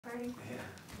party?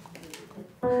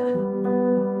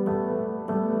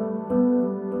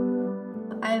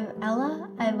 I'm Ella.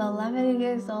 I'm 11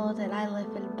 years old and I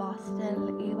live in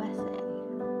Boston, USA.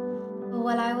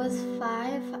 When I was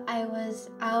 5, I was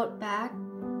out back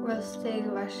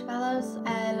roasting marshmallows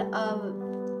and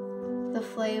the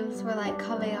flames were like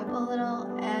coming up a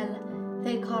little and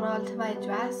they caught onto my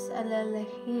dress and then the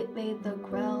heat made the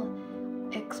grill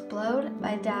explode.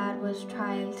 My dad was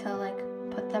trying to like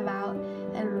put them out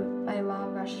and my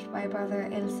mom rushed my brother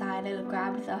inside and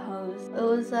grabbed the hose. It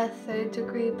was a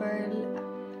 3rd-degree burn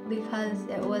because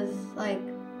it was like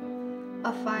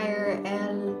a fire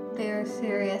and there are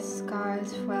serious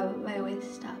scars from my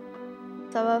waist up.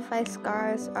 Some of my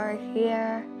scars are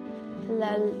here and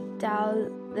then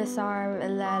down this arm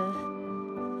and then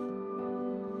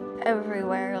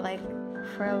everywhere, like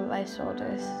from my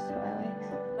shoulders to my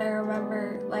waist. I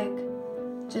remember like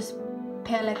just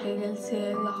panicking and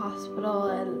seeing the hospital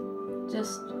and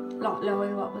just not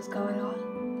knowing what was going on.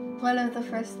 One of the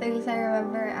first things I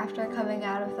remember after coming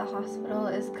out of the hospital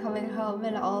is coming home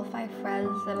and all of my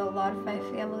friends and a lot of my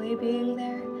family being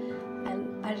there.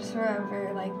 And I just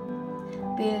remember like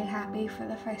being happy for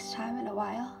the first time in a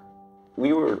while.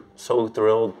 We were so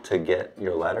thrilled to get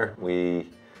your letter. We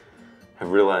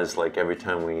have realized like every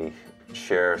time we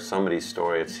share somebody's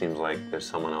story, it seems like there's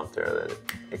someone out there that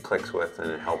it clicks with and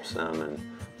it helps them. And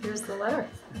here's the letter.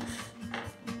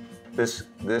 This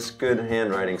good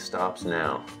handwriting stops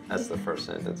now. That's the first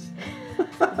sentence.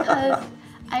 Because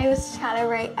I was trying to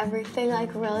write everything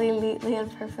like really neatly and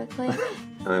perfectly.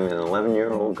 I'm an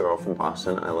 11-year-old girl from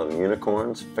Boston. I love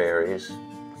unicorns, fairies,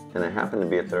 and I happen to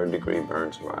be a 3rd-degree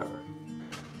burn survivor.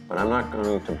 But I'm not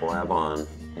going to blab on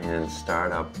and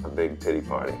start up a big pity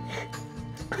party.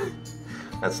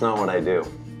 That's not what I do.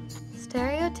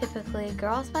 Stereotypically,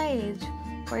 girls my age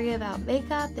worry about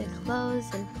makeup and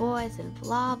clothes and boys and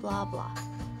blah, blah, blah.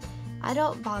 I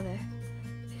don't bother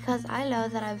because I know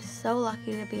that I'm so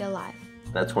lucky to be alive.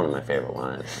 That's one of my favorite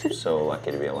lines. I'm so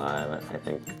lucky to be alive. I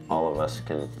think all of us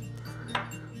can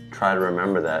try to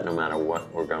remember that no matter what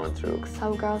we're going through.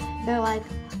 Some girls, they're like,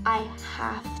 I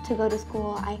have to go to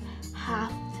school. I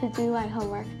have to do my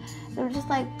homework. They're just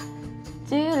like,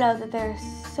 do you know that there are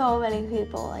so many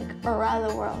people like around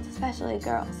the world, especially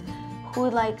girls, who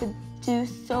would like do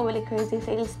so many crazy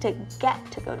things to get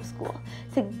to go to school,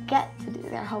 to get to do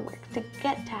their homework, to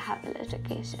get to have an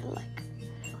education. Like,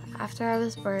 after I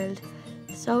was burned,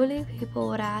 so many people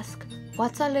would ask,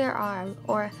 what's on your arm?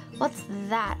 Or what's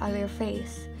that on your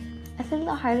face? I think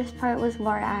the hardest part was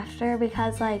more after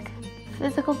because like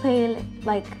physical pain,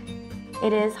 like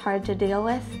it is hard to deal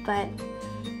with, but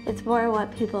it's more what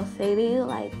people say to you.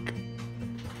 Like,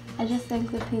 I just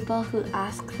think the people who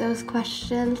ask those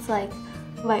questions, like,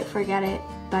 might forget it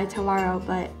by tomorrow,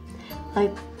 but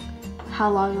like,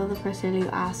 how long will the person you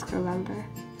ask remember?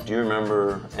 Do you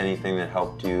remember anything that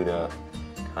helped you to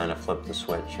kind of flip the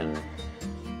switch and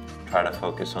try to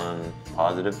focus on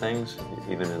positive things,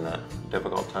 even in that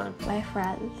difficult time? My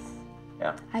friends.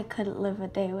 Yeah. I couldn't live a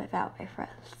day without my friends.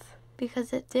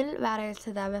 Because it didn't matter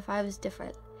to them if I was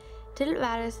different. It didn't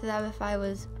matter to them if I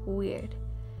was weird.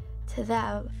 To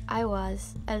them, I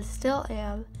was, and still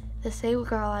am, the same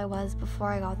girl I was before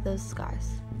I got those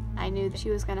scars. I knew that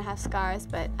she was going to have scars,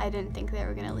 but I didn't think they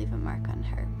were going to leave a mark on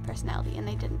her personality, and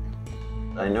they didn't.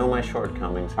 I know my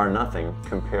shortcomings are nothing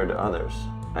compared to others.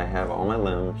 I have all my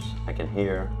limbs. I can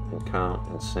hear and count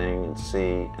and sing and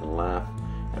see and laugh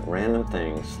at random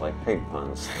things like pig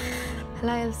puns.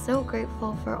 And I am so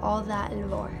grateful for all that and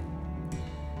more.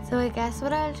 So I guess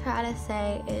what I'm trying to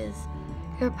say is,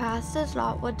 your past is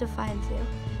not what defines you.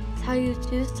 It's how you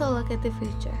choose to look at the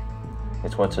future.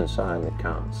 It's what's inside that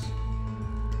counts.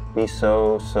 Be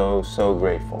so, so, so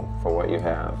grateful for what you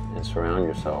have and surround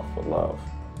yourself with love.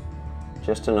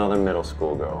 Just another middle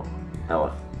school girl,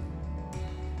 Ella.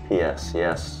 P.S.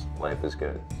 Yes, life is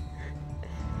good.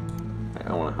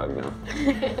 I want to hug now.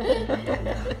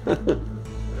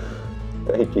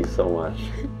 Thank you so much.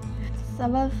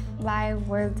 Some of my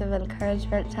words of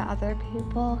encouragement to other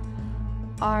people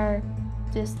are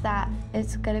just that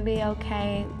it's gonna be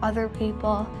okay. Other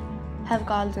people have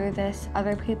gone through this.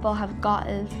 Other people have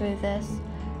gotten through this.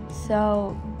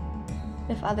 So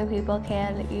if other people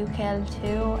can, you can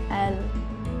too. And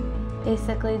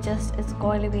basically just, it's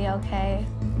going to be okay.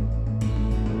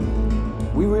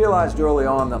 We realized early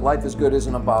on that Life is Good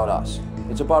isn't about us.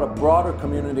 It's about a broader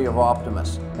community of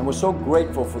optimists, and we're so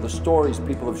grateful for the stories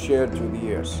people have shared through the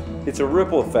years. It's a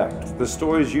ripple effect. The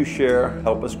stories you share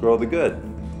help us grow the good.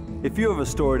 If you have a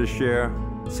story to share,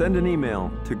 send an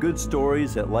email to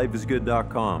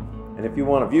goodstories@lifeisgood.com. And if you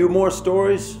want to view more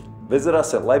stories, visit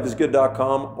us at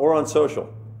lifeisgood.com or on social.